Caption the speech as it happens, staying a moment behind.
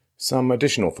Some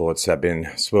additional thoughts have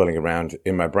been swirling around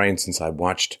in my brain since I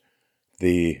watched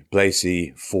the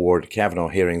Blasey, Ford, Kavanaugh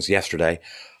hearings yesterday.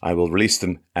 I will release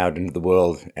them out into the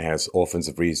world as orphans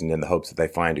of reason in the hopes that they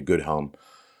find a good home.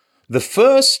 The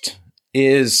first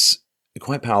is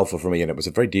quite powerful for me, and it was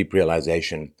a very deep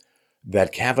realization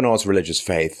that Kavanaugh's religious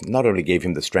faith not only gave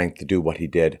him the strength to do what he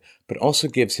did, but also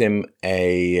gives him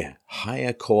a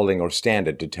higher calling or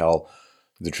standard to tell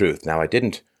the truth. Now, I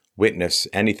didn't witness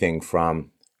anything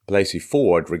from Blasey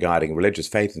Ford regarding religious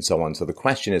faith and so on. So the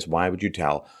question is, why would you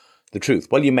tell the truth?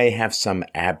 Well, you may have some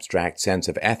abstract sense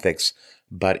of ethics,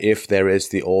 but if there is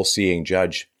the all-seeing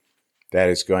judge that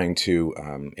is going to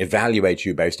evaluate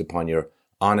you based upon your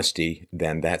honesty,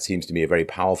 then that seems to me a very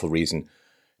powerful reason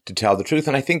to tell the truth.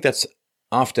 And I think that's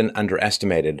often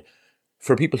underestimated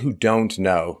for people who don't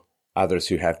know others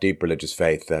who have deep religious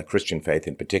faith, Christian faith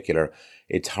in particular.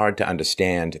 It's hard to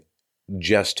understand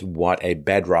just what a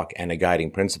bedrock and a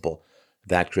guiding principle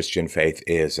that Christian faith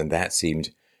is. And that seemed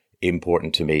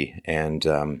important to me. And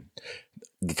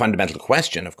the fundamental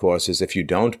question, of course, is if you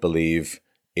don't believe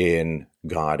in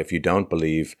God, if you don't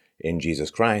believe in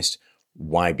Jesus Christ,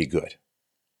 why be good?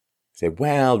 Say,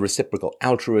 well, reciprocal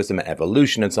altruism and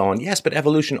evolution and so on. Yes, but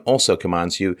evolution also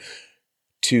commands you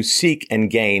to seek and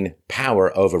gain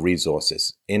power over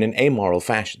resources in an amoral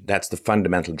fashion. That's the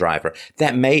fundamental driver.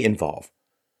 That may involve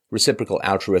reciprocal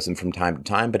altruism from time to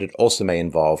time, but it also may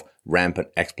involve rampant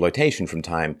exploitation from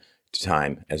time to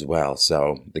time as well.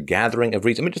 So the gathering of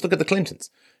resources, I mean, just look at the Clintons.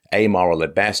 Amoral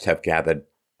at best, have gathered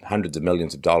hundreds of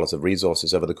millions of dollars of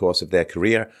resources over the course of their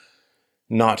career,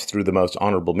 not through the most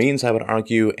honorable means, I would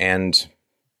argue, and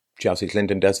Chelsea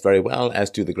Clinton does very well, as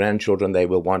do the grandchildren they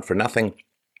will want for nothing.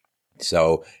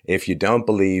 So if you don't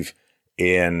believe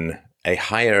in a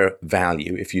higher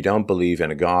value, if you don't believe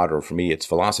in a God, or for me it's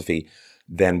philosophy,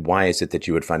 then why is it that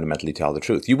you would fundamentally tell the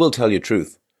truth? You will tell your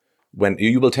truth when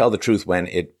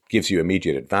it gives you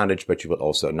immediate advantage, but you will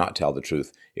also not tell the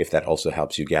truth if that also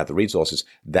helps you gather resources.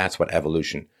 That's what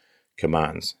evolution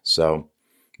commands. So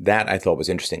that I thought was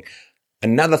interesting.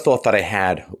 Another thought that I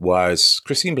had was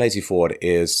Christine Blasey Ford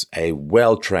is a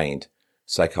well-trained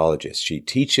psychologist. She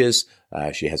teaches,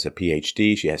 she has a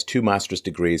PhD, she has 2 master's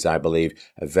degrees, I believe,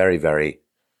 a very, very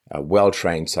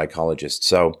well-trained psychologist.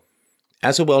 So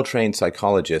as a well-trained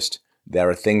psychologist, there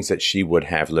are things that she would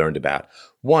have learned about.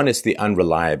 One is the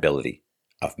unreliability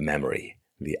of memory.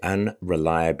 The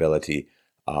unreliability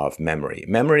of memory.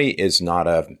 Memory is not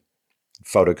a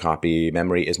photocopy.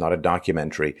 Memory is not a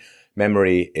documentary.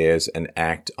 Memory is an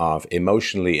act of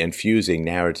emotionally infusing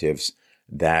narratives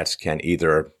that can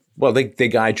either, well, they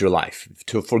guide your life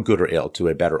for good or ill, to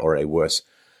a better or a worse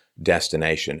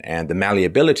destination. And the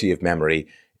malleability of memory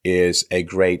is a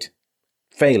great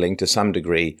failing to some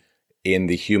degree in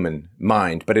the human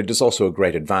mind, but it is also a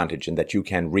great advantage in that you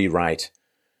can rewrite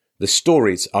the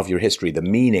stories of your history, the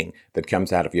meaning that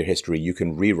comes out of your history. You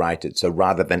can rewrite it. So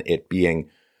rather than it being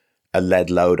a lead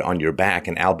load on your back,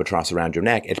 an albatross around your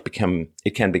neck, it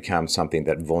can become something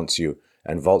that vaults you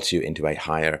into a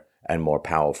higher and more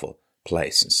powerful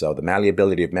place. So the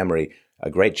malleability of memory, a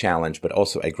great challenge, but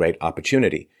also a great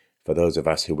opportunity for those of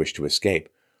us who wish to escape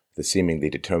the seemingly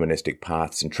deterministic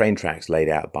paths and train tracks laid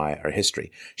out by our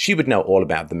history. She would know all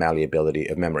about the malleability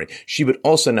of memory. She would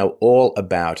also know all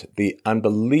about the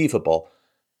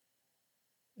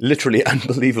literally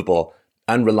unbelievable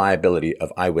unreliability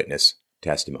of eyewitness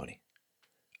testimony.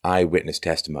 Eyewitness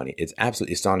testimony. It's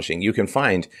absolutely astonishing. You can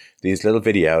find these little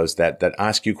videos that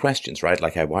ask you questions, right?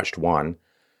 Like I watched one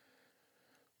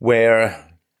where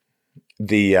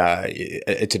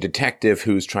it's a detective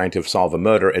who's trying to solve a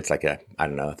murder. It's like a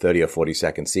 30 or 40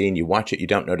 second scene. You watch it, you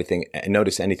don't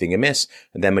notice anything amiss.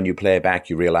 And then when you play it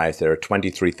back, you realize there are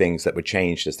 23 things that were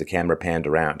changed as the camera panned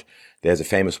around. There's a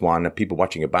famous one of people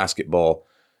watching a basketball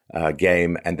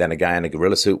game, and then a guy in a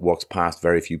gorilla suit walks past.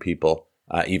 Very few people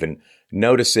even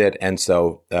notice it. And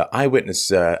so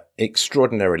eyewitness,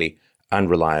 extraordinarily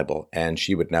unreliable. And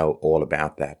she would know all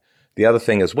about that. The other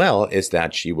thing as well is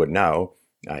that she would know,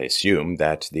 I assume,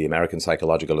 that the American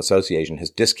Psychological Association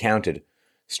has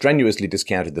strenuously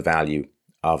discounted the value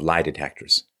of lie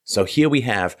detectors. So here we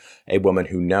have a woman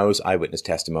who knows eyewitness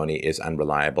testimony is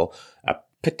unreliable,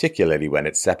 particularly when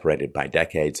it's separated by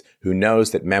decades, who knows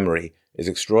that memory is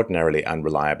extraordinarily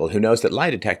unreliable, who knows that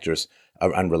lie detectors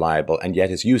are unreliable, and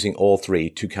yet is using all 3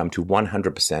 to come to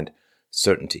 100%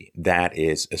 certainty. That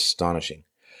is astonishing.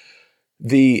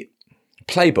 The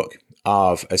playbook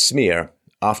of a smear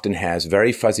often has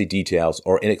very fuzzy details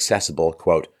or inaccessible,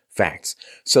 quote, facts.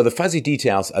 So the fuzzy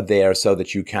details are there so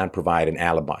that you can't provide an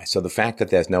alibi. So the fact that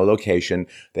there's no location,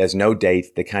 there's no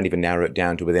date, they can't even narrow it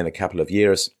down to within a couple of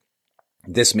years.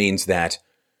 This means that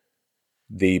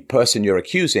the person you're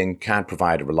accusing can't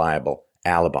provide a reliable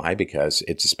alibi because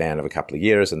it's a span of a couple of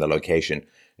years and the location.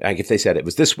 Like if they said it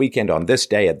was this weekend on this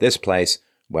day at this place,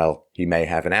 well, he may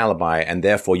have an alibi, and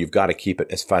therefore you've got to keep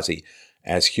it as fuzzy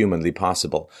as humanly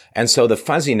possible. And so the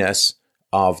fuzziness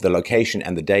of the location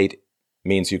and the date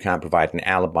means you can't provide an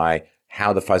alibi.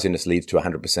 How the fuzziness leads to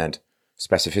 100%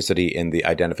 specificity in the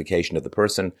identification of the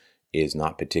person is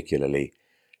not particularly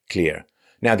clear.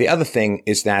 Now, the other thing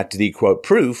is that the quote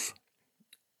proof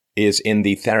is in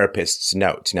the therapist's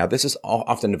notes. Now, this is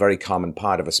often a very common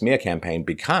part of a smear campaign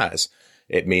because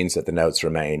it means that the notes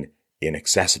remain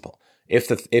inaccessible. If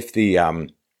the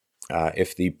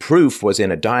proof was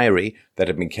in a diary that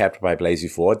had been kept by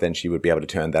Blasey Ford, then she would be able to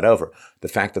turn that over. The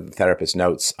fact that the therapist's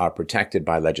notes are protected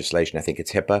by legislation, I think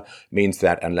it's HIPAA, means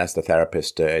that unless the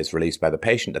therapist is released by the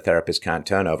patient, the therapist can't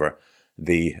turn over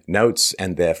the notes,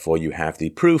 and therefore you have the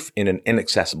proof in an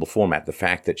inaccessible format. The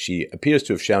fact that she appears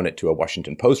to have shown it to a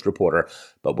Washington Post reporter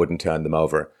but wouldn't turn them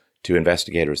over to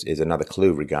investigators is another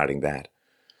clue regarding that.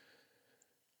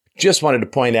 Just wanted to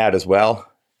point out as well,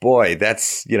 boy,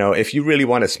 that's, if you really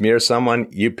want to smear someone,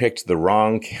 you picked the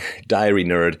wrong diary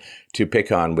nerd to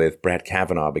pick on with Brett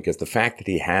Kavanaugh, because the fact that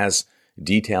he has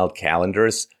detailed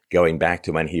calendars going back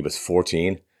to when he was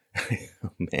 14,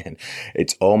 man,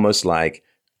 it's almost like,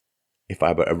 if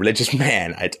I were a religious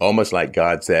man, it's almost like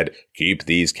God said, keep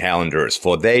these calendars,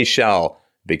 for they shall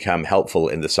become helpful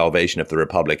in the salvation of the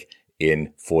Republic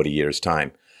in 40 years'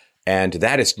 time. And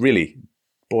that is really,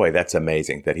 boy, that's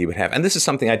amazing that he would have. And this is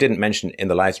something I didn't mention in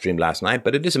the live stream last night,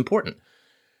 but it is important.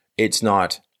 It's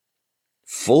not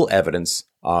full evidence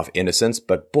of innocence,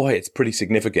 but boy, it's pretty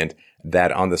significant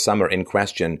that on the summer in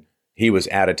question, he was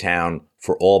out of town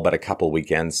for all but a couple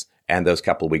weekends. And those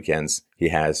couple weekends, he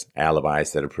has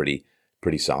alibis that are pretty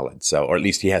solid. So, or at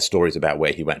least he has stories about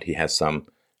where he went. He has some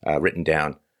written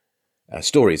down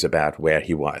stories about where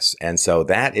he was. And so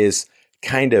that is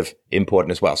kind of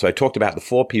important as well. So I talked about the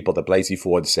 4 people that Blasey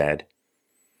Ford said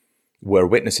were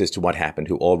witnesses to what happened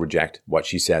who all reject what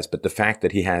she says. But the fact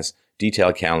that he has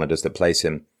detailed calendars that place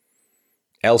him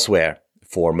elsewhere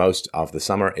for most of the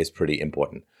summer is pretty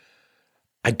important.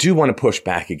 I do want to push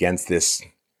back against this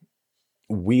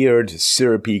weird,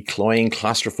 syrupy, cloying,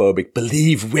 claustrophobic,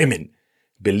 believe women.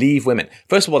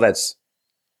 First of all, that's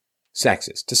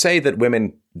sexist. To say that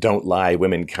women don't lie,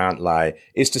 women can't lie,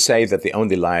 is to say that the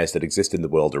only liars that exist in the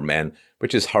world are men,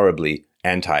 which is horribly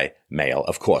anti-male,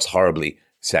 of course, horribly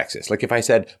sexist. Like if I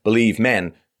said, believe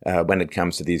men, when it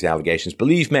comes to these allegations,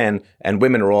 believe men and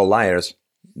women are all liars,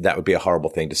 that would be a horrible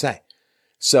thing to say.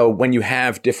 So when you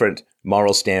have different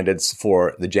moral standards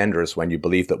for the genders, when you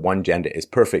believe that one gender is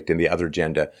perfect and the other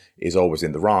gender is always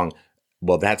in the wrong,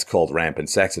 well, that's called rampant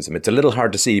sexism. It's a little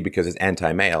hard to see because it's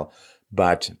anti-male,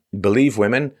 but believe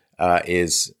women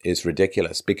is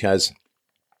ridiculous because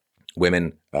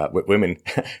women,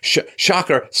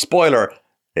 shocker, spoiler.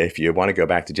 If you want to go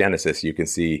back to Genesis, you can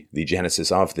see the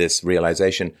genesis of this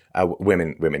realization.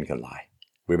 Women can lie.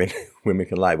 Women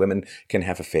can lie. Women can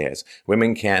have affairs.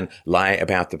 Women can lie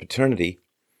about the paternity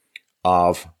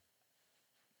of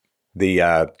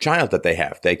the child that they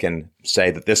have. They can say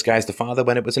that this guy's the father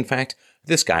when it was in fact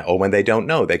this guy, or when they don't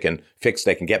know, they can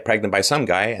get pregnant by some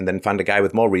guy and then find a guy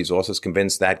with more resources,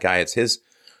 convince that guy it's his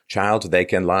child. They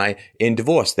can lie in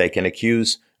divorce. They can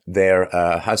accuse their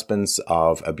husbands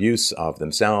of abuse of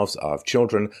themselves, of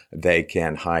children. They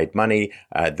can hide money.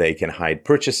 They can hide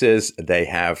purchases. They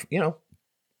have,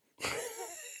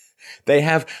 they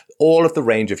have all of the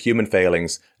range of human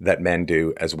failings that men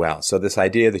do as well. So this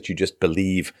idea that you just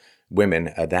believe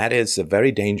women, that is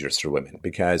very dangerous for women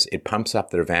because it pumps up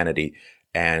their vanity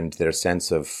and their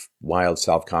sense of wild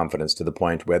self-confidence to the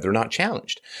point where they're not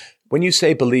challenged. When you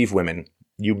say believe women,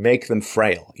 you make them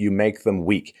frail, you make them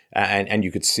weak, and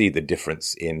you could see the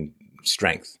difference in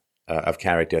strength of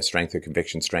character, strength of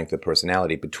conviction, strength of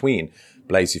personality between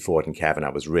Blasey Ford and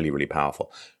Kavanaugh was really, really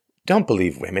powerful. Don't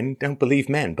believe women, don't believe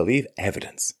men, believe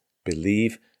evidence.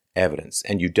 Believe evidence.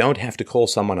 And you don't have to call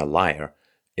someone a liar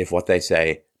if what they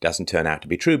say doesn't turn out to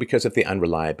be true because of the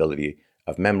unreliability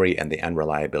of memory and the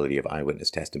unreliability of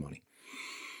eyewitness testimony.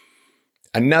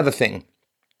 Another thing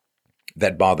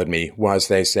that bothered me was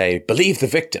they say, believe the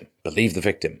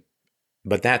victim.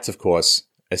 But that's, of course,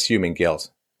 assuming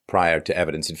guilt prior to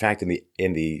evidence. In fact,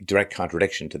 in the direct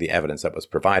contradiction to the evidence that was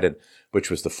provided, which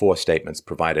was the 4 statements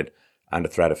provided under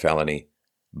threat of felony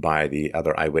by the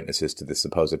other eyewitnesses to the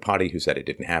supposed party who said it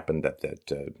didn't happen, that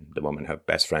the woman, her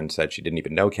best friend, said she didn't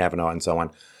even know Kavanaugh and so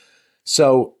on.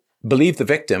 So believe the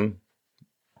victim.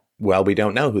 Well, we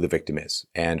don't know who the victim is.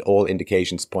 And all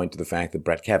indications point to the fact that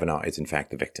Brett Kavanaugh is in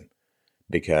fact the victim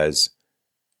because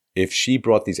if she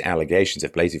brought these allegations,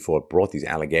 if Blasey Ford brought these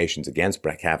allegations against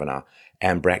Brett Kavanaugh,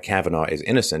 and Brett Kavanaugh is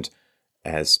innocent,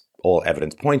 as all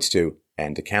evidence points to,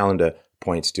 and the calendar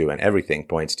points to, and everything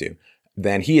points to,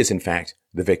 then he is in fact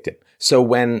the victim. So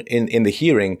when in the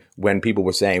hearing, when people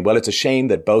were saying, well, it's a shame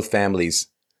that both families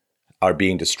are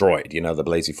being destroyed, the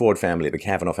Blasey Ford family, the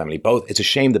Kavanaugh family, both, it's a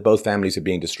shame that both families are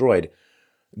being destroyed.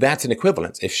 That's an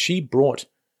equivalence. If she brought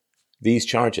these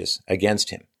charges against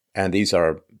him, and these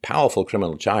are powerful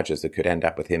criminal charges that could end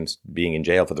up with him being in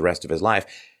jail for the rest of his life,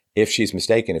 if she's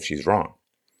mistaken, if she's wrong,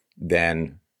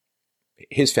 then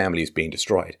his family is being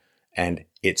destroyed, and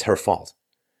it's her fault.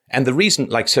 And the reason,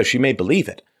 so she may believe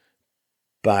it,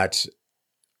 but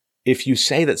if you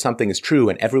say that something is true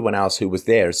and everyone else who was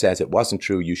there says it wasn't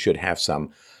true, you should have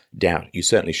some doubt. You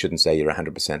certainly shouldn't say you're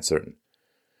 100% certain.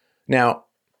 Now,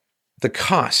 the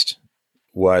cost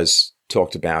was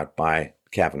talked about by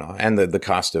Kavanaugh, and the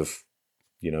cost of,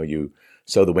 you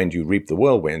sow the wind, you reap the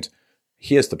whirlwind.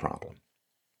 Here's the problem.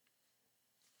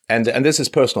 And this is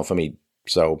personal for me,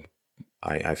 so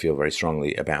I feel very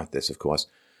strongly about this, of course.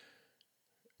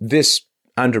 This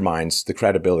undermines the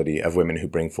credibility of women who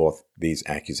bring forth these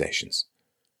accusations.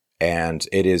 And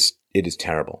it is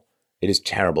terrible. It is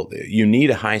terrible. You need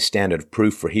a high standard of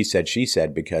proof for he said, she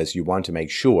said, because you want to make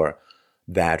sure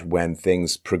that when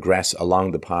things progress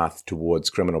along the path towards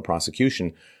criminal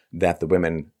prosecution, that the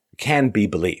women can be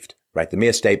believed, right? The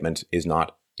mere statement is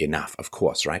not enough, of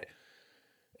course, right?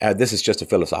 This is just a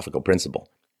philosophical principle.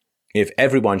 If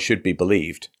everyone should be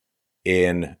believed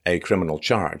in a criminal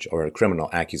charge or a criminal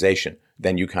accusation,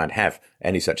 then you can't have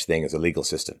any such thing as a legal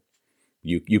system.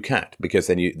 You can't, because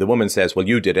then the woman says, well,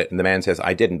 you did it, and the man says,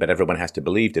 I didn't, but everyone has to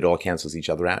believe it. All cancels each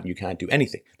other out, and you can't do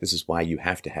anything. This is why you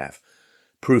have to have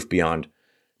proof beyond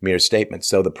mere statements.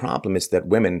 So the problem is that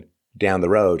women down the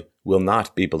road will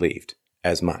not be believed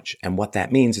as much. And what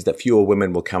that means is that fewer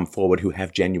women will come forward who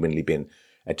have genuinely been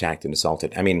attacked and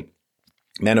assaulted. I mean,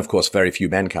 men, of course, very few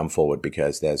men come forward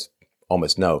because there's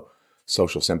almost no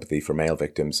social sympathy for male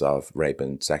victims of rape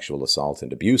and sexual assault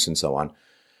and abuse and so on.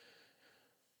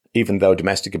 Even though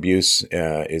domestic abuse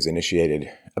is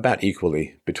initiated about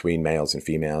equally between males and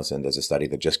females, and there's a study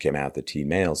that just came out that teen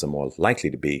males are more likely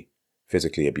to be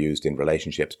physically abused in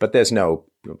relationships, but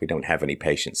we don't have any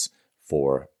patience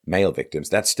for male victims.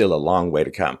 That's still a long way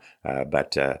to come.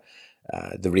 But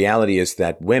the reality is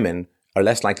that women are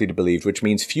less likely to believe, which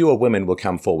means fewer women will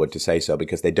come forward to say so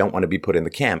because they don't want to be put in the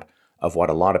camp of what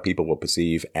a lot of people will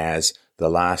perceive as the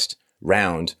last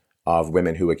round of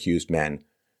women who accused men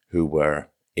who were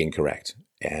incorrect.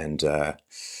 And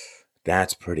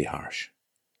that's pretty harsh.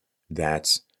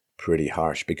 That's pretty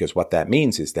harsh, because what that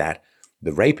means is that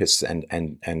the rapists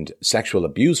and sexual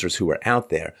abusers who are out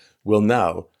there will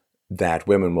know that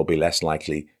women will be less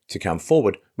likely to come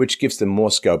forward, which gives them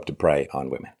more scope to prey on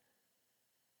women.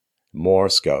 More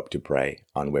scope to prey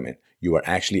on women. You are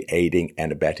actually aiding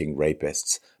and abetting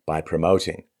rapists by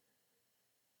promoting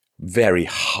very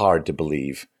hard to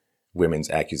believe women's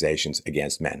accusations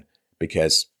against men,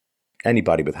 because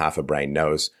anybody with half a brain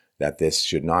knows that this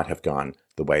should not have gone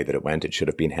the way that it went. It should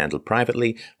have been handled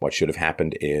privately. What should have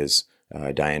happened is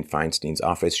Dianne Feinstein's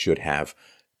office should have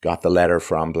got the letter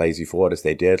from Blasey Ford, as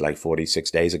they did,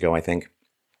 46 days ago, I think.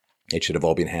 It should have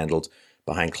all been handled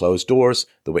behind closed doors.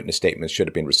 The witness statements should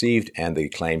have been received, and the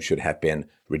claim should have been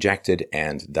rejected,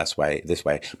 and this way.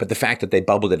 But the fact that they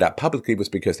bubbled it up publicly was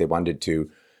because they wanted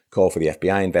to call for the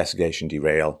FBI investigation,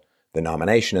 derail the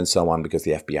nomination, and so on, because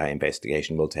the FBI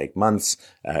investigation will take months,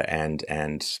 and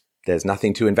there's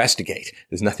nothing to investigate.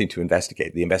 There's nothing to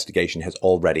investigate. The investigation has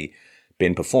already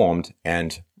been performed,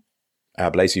 and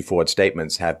Blasey Ford's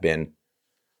statements have been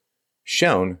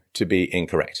shown to be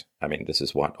incorrect. I mean, this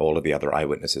is what all of the other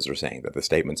eyewitnesses are saying, that the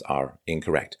statements are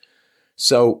incorrect.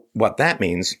 So what that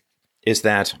means is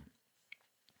that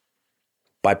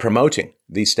by promoting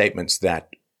these statements that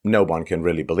no one can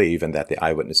really believe, and that the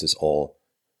eyewitnesses all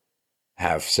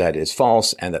have said is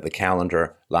false, and that the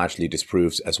calendar largely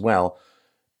disproves as well,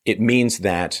 it means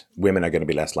that women are going to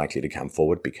be less likely to come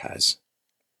forward because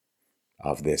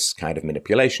of this kind of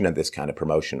manipulation and this kind of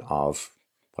promotion of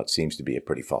what seems to be a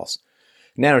pretty false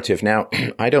narrative. Now,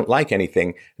 I don't like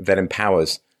anything that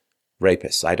empowers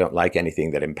rapists. I don't like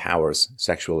anything that empowers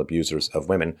sexual abusers of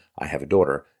women. I have a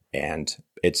daughter, and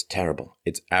it's terrible.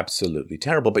 It's absolutely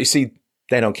terrible. But you see,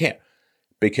 they don't care,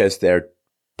 because they're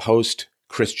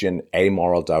post-Christian,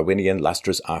 amoral, Darwinian,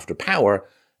 lustrous after power,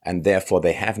 and therefore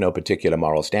they have no particular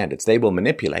moral standards. They will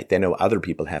manipulate. They know other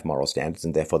people have moral standards,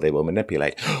 and therefore they will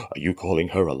manipulate. Are you calling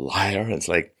her a liar? And it's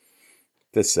like,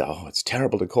 it's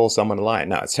terrible to call someone a liar.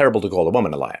 No, it's terrible to call a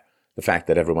woman a liar. The fact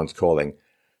that everyone's calling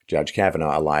Judge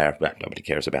Kavanaugh a liar. Well, nobody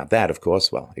cares about that, of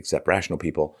course, well, except rational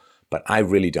people. But I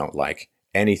really don't like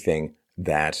anything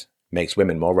that makes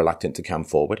women more reluctant to come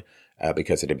forward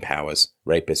because it empowers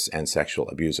rapists and sexual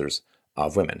abusers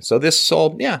of women. So this is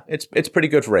all, yeah, it's pretty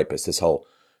good for rapists, this whole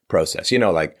process. You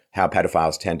know, like how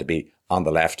pedophiles tend to be on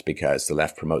the left because the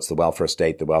left promotes the welfare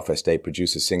state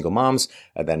produces single moms,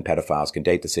 and then pedophiles can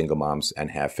date the single moms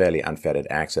and have fairly unfettered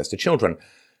access to children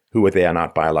who they are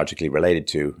not biologically related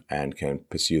to and can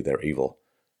pursue their evil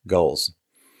goals.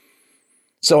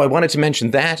 So I wanted to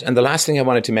mention that. And the last thing I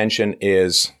wanted to mention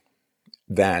is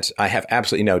that I have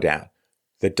absolutely no doubt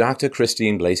that Dr.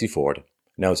 Christine Blasey Ford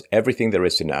knows everything there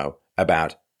is to know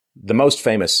about the most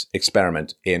famous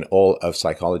experiment in all of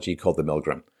psychology called the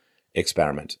Milgram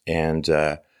experiment. And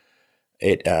Stanley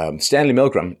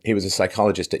Milgram, he was a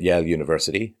psychologist at Yale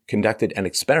University, conducted an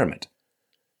experiment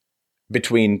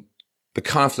between the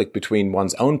conflict between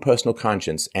one's own personal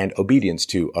conscience and obedience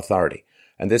to authority.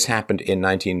 And this happened in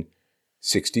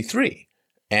 1963.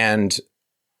 And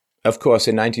of course,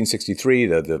 in 1963,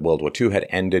 the World War II had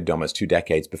ended almost 2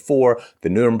 decades before. The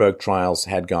Nuremberg trials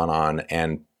had gone on,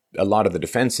 and a lot of the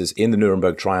defenses in the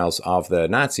Nuremberg trials of the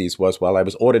Nazis was, well, I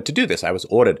was ordered to do this. I was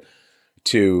ordered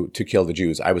to kill the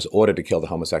Jews. I was ordered to kill the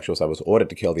homosexuals. I was ordered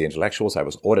to kill the intellectuals. I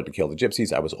was ordered to kill the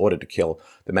gypsies. I was ordered to kill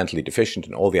the mentally deficient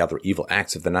and all the other evil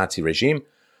acts of the Nazi regime.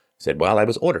 Said, well, I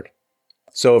was ordered.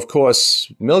 So, of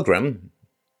course, Milgram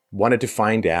wanted to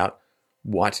find out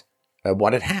what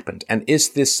had happened. And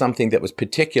is this something that was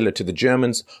particular to the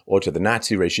Germans or to the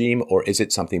Nazi regime, or is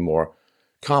it something more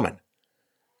common?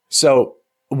 So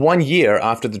 1 year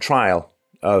after the trial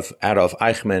of Adolf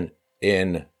Eichmann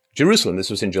in Jerusalem, this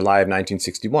was in July of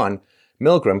 1961,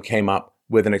 Milgram came up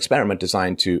with an experiment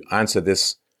designed to answer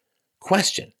this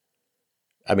question.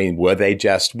 I mean, were the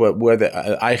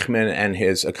Eichmann and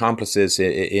his accomplices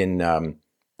in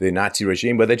the Nazi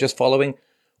regime, were they just following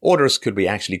orders? Could we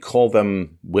actually call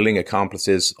them willing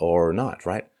accomplices or not,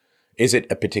 right? Is it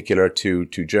a particular to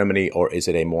Germany, or is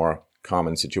it a more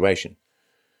common situation?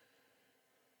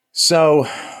 So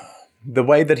the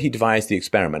way that he devised the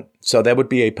experiment, so there would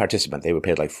be a participant. They were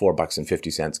paid like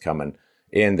 $4.50 coming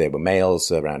in. They were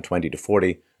males around 20 to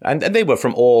 40. And they were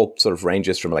from all sort of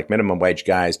ranges, from like minimum wage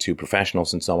guys to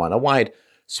professionals and so on, a wide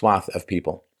swath of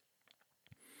people.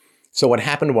 So what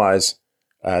happened was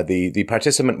the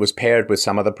participant was paired with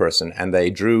some other person, and they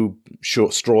drew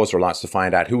straws or lots to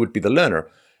find out who would be the learner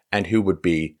and who would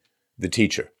be the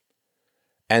teacher.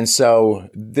 And so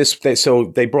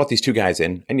they brought these two guys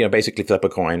in and, basically flip a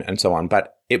coin and so on,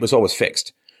 but it was always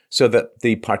fixed so that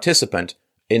the participant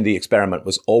in the experiment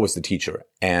was always the teacher,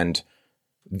 and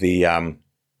the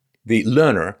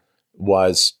learner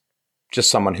was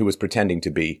just someone who was pretending to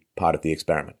be part of the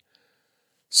experiment.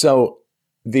 So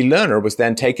the learner was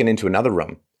then taken into another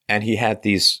room, and he had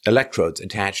these electrodes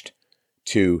attached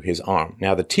to his arm.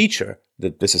 Now the teacher,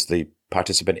 this is the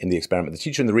participant in the experiment, the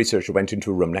teacher and the researcher went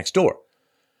into a room next door.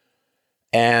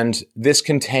 And this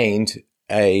contained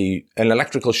an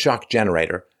electrical shock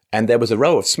generator, and there was a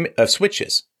row of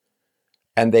switches.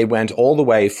 And they went all the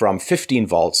way from 15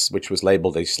 volts, which was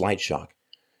labeled a slight shock,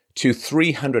 to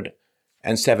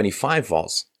 375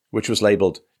 volts, which was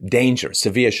labeled danger,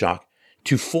 severe shock,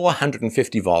 to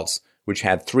 450 volts, which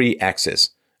had 3 X's,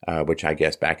 which I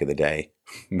guess back in the day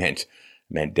meant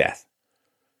death.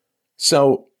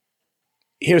 So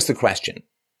here's the question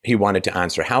he wanted to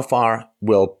answer. How far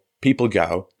will people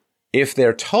go if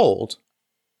they're told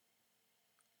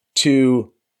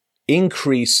to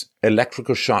increase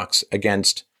electrical shocks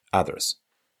against others?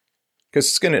 Because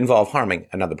it's going to involve harming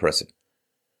another person,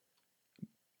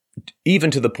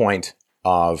 even to the point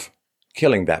of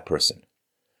killing that person.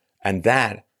 And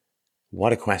that,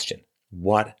 what a question.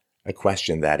 What a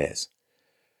question that is.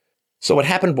 So what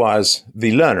happened was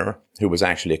the learner, who was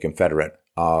actually a Confederate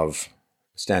of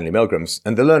Stanley Milgram's,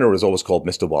 and the learner was always called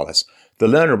Mr. Wallace. The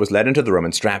learner was led into the room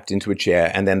and strapped into a chair,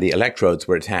 and then the electrodes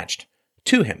were attached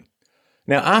to him.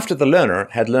 Now, after the learner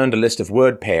had learned a list of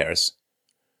word pairs,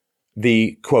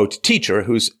 the, quote, teacher,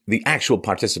 who's the actual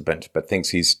participant but thinks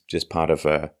he's just part of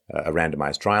a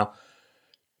randomized trial,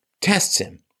 tests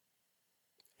him.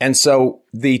 And so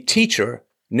the teacher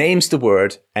names the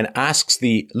word and asks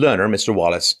the learner, Mr.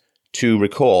 Wallace, to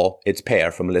recall its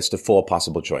pair from a list of 4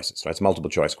 possible choices. Right? It's a multiple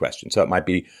choice question. So it might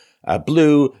be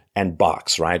blue and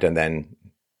box, right? And then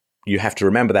you have to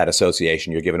remember that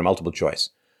association. You're given a multiple choice.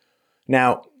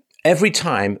 Now, every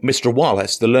time Mr.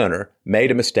 Wallace, the learner,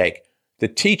 made a mistake, the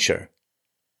teacher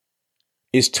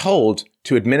is told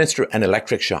to administer an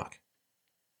electric shock.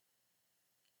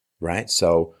 Right?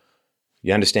 So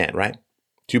you understand, right?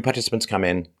 2 participants come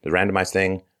in, the randomized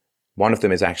thing. One of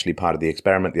them is actually part of the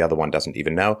experiment. The other one doesn't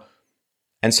even know.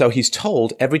 And so he's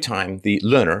told every time the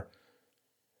learner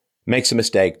makes a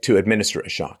mistake to administer a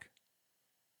shock.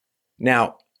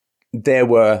 Now, there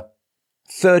were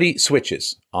 30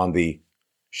 switches on the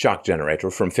shock generator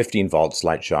from 15 volts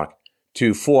light shock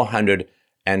to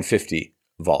 450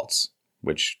 volts,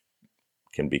 which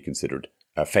can be considered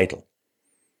fatal.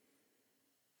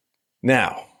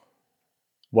 Now,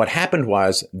 what happened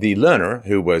was the learner,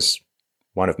 who was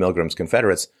one of Milgram's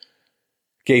confederates,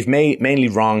 gave mainly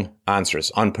wrong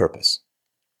answers on purpose.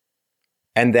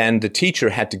 And then the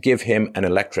teacher had to give him an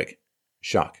electric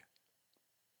shock.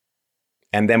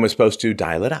 And then was supposed to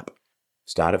dial it up.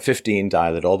 Start at 15,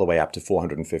 dial it all the way up to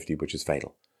 450, which is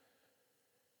fatal.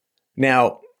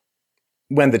 Now,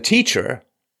 when the teacher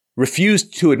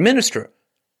refused to administer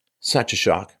such a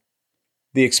shock,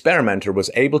 the experimenter was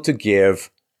able to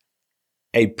give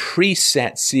a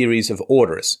preset series of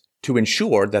orders to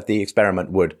ensure that the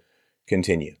experiment would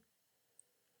continue.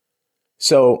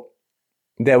 So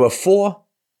there were 4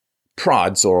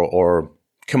 prods or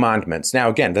commandments. Now,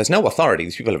 again, there's no authority.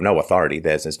 These people have no authority.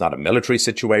 It's not a military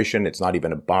situation. It's not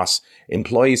even a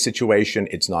boss-employee situation.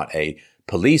 It's not a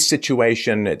police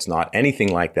situation. It's not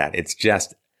anything like that. It's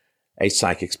just a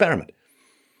psych experiment.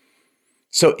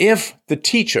 So if the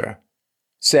teacher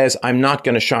says, I'm not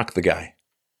going to shock the guy,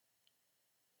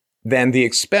 then the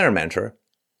experimenter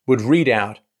would read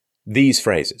out these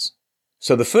phrases.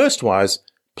 So the first was,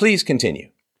 please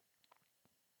continue.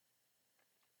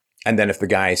 And then if the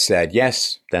guy said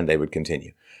yes, then they would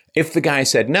continue. If the guy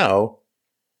said no,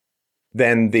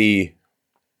 then the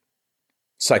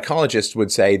psychologist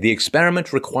would say, the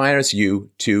experiment requires you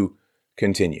to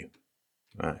continue.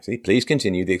 See, please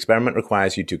continue. The experiment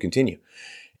requires you to continue.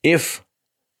 If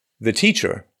the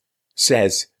teacher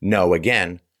says no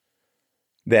again,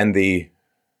 then the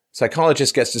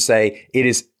psychologist gets to say, it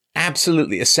is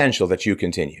absolutely essential that you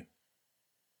continue.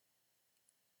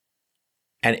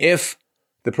 And if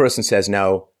the person says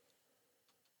no,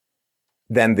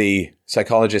 then the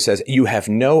psychologist says, you have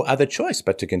no other choice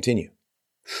but to continue.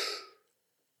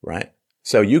 Right?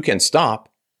 So you can stop.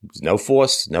 There's no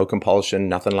force, no compulsion,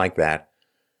 nothing like that.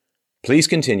 Please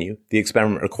continue. The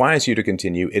experiment requires you to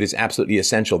continue. It is absolutely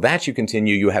essential that you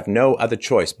continue. You have no other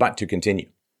choice but to continue.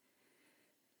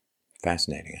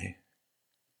 Fascinating, eh?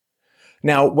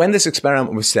 Now, when this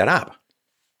experiment was set up,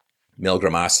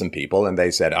 Milgram asked some people, and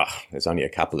they said, there's only a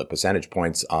couple of percentage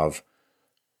points of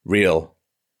real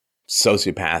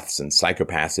sociopaths and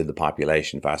psychopaths in the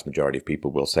population. Vast majority of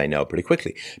people will say no pretty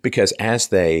quickly, because as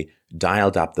they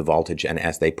dialed up the voltage and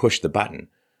as they pushed the button,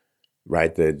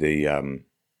 right, the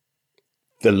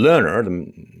learner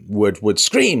would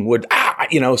scream,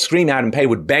 scream out in pain,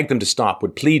 would beg them to stop,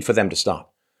 would plead for them to stop.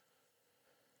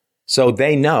 So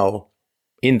they know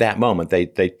in that moment,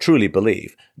 they truly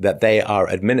believe that they are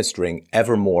administering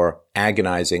ever more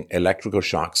agonizing electrical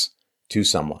shocks to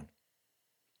someone.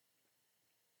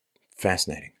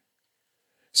 Fascinating.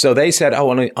 So they said,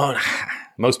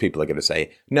 most people are going to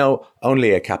say, no,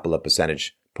 only a couple of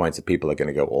percentage points of people are going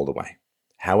to go all the way.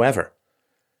 However,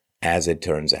 as it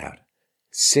turns out,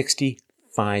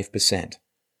 65%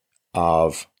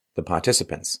 of the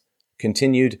participants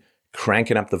continued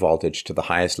cranking up the voltage to the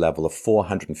highest level of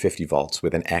 450 volts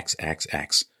with an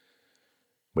XXX,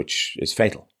 which is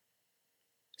fatal.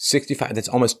 65, that's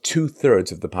almost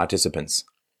 2/3 of the participants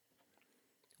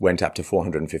went up to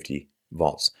 450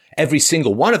 volts. Every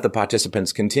single one of the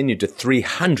participants continued to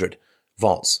 300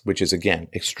 volts, which is, again,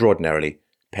 extraordinarily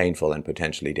painful and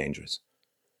potentially dangerous.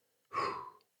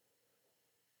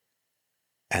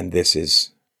 And this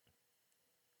is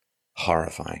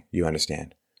horrifying, you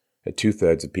understand. That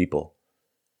 2/3 of people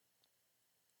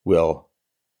will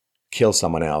kill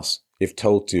someone else if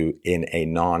told to in a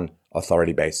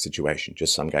non-authority-based situation.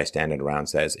 Just some guy standing around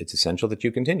says, it's essential that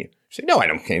you continue. You say, no, I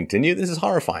don't continue. This is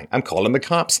horrifying. I'm calling the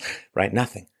cops. Right?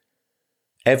 Nothing.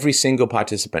 Every single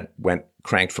participant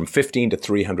cranked from 15 to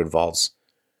 300 volts,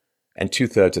 and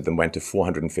 2/3 of them went to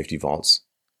 450 volts.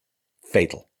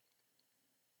 Fatal.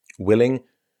 Willing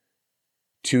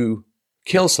to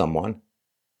kill someone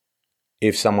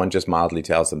if someone just mildly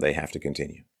tells them they have to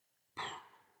continue.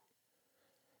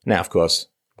 Now, of course,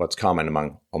 what's common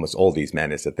among almost all these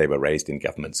men is that they were raised in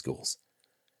government schools.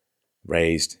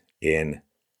 Raised in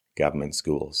government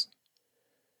schools.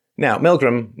 Now,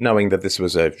 Milgram, knowing that this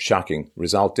was a shocking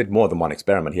result, did more than one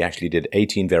experiment. He actually did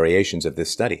 18 variations of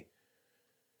this study.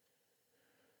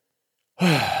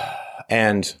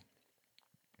 And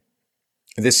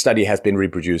this study has been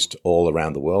reproduced all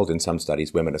around the world. In some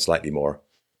studies, women are slightly more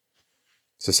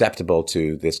susceptible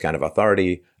to this kind of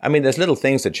authority. I mean, there's little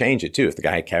things that change it too. If the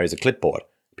guy carries a clipboard,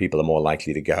 people are more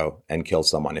likely to go and kill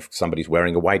someone. If somebody's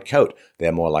wearing a white coat,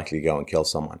 they're more likely to go and kill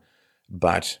someone.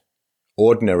 But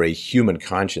ordinary human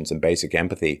conscience and basic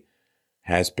empathy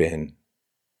has been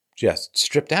just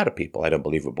stripped out of people. I don't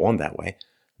believe we're born that way.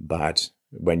 But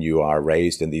when you are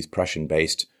raised in these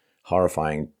Prussian-based,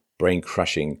 horrifying,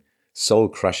 brain-crushing,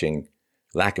 soul-crushing,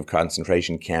 lack of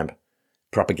concentration camp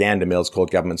propaganda mills called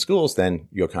government schools, then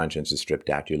your conscience is stripped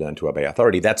out. You learn to obey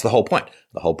authority. That's the whole point.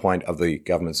 The whole point of the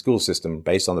government school system,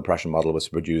 based on the Prussian model, was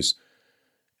to produce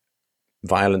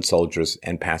violent soldiers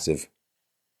and passive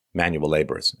manual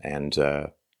laborers. And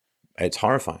it's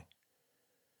horrifying.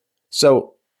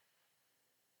 So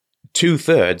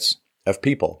 2/3 of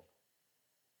people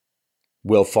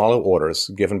will follow orders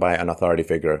given by an authority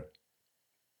figure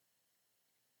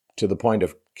to the point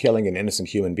of killing an innocent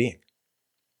human being.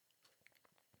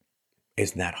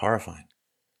 Isn't that horrifying?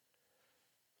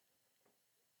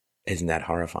 Isn't that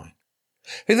horrifying?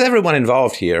 Because everyone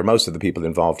involved here, most of the people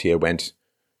involved here, went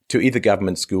to either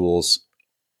government schools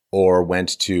or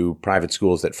went to private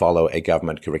schools that follow a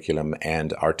government curriculum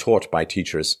and are taught by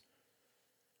teachers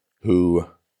who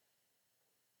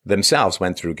themselves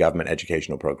went through government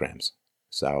educational programs.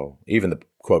 So even the,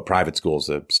 quote, private schools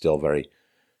are still very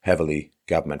heavily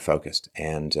government focused.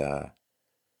 And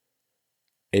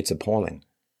it's appalling.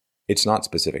 It's not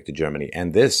specific to Germany.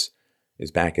 And this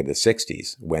is back in the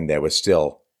 60s when there was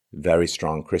still very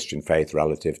strong Christian faith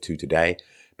relative to today,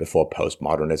 before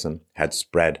postmodernism had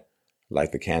spread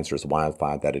like the cancerous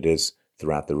wildfire that it is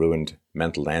throughout the ruined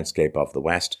mental landscape of the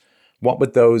West. What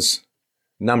would those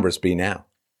numbers be now?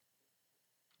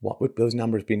 What would those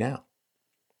numbers be now?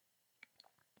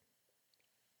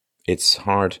 It's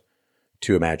hard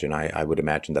to imagine. I would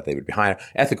imagine that they would be higher.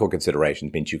 Ethical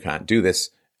considerations means you can't do this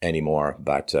anymore,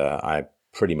 but I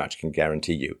pretty much can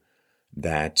guarantee you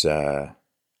that,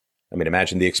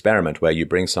 imagine the experiment where you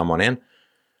bring someone in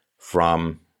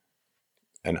from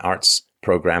an arts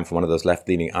program, from one of those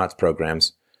left-leaning arts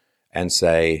programs, and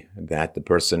say that the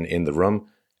person in the room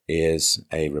is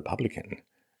a Republican.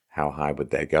 How high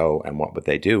would they go and what would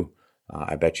they do?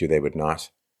 I bet you they would not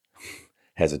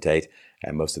hesitate,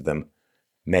 and most of them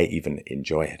may even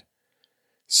enjoy it.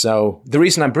 So the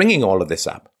reason I'm bringing all of this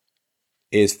up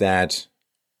is that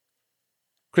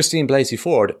Christine Blasey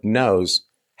Ford knows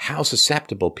how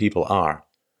susceptible people are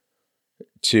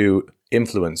to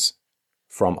influence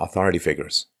from authority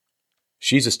figures.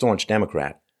 She's a staunch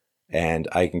Democrat, and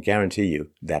I can guarantee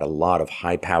you that a lot of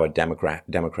high-powered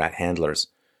Democrat handlers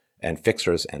and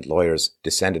fixers and lawyers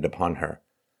descended upon her.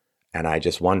 And I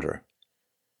just wonder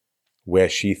where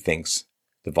she thinks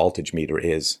the voltage meter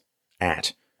is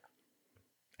at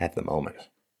the moment.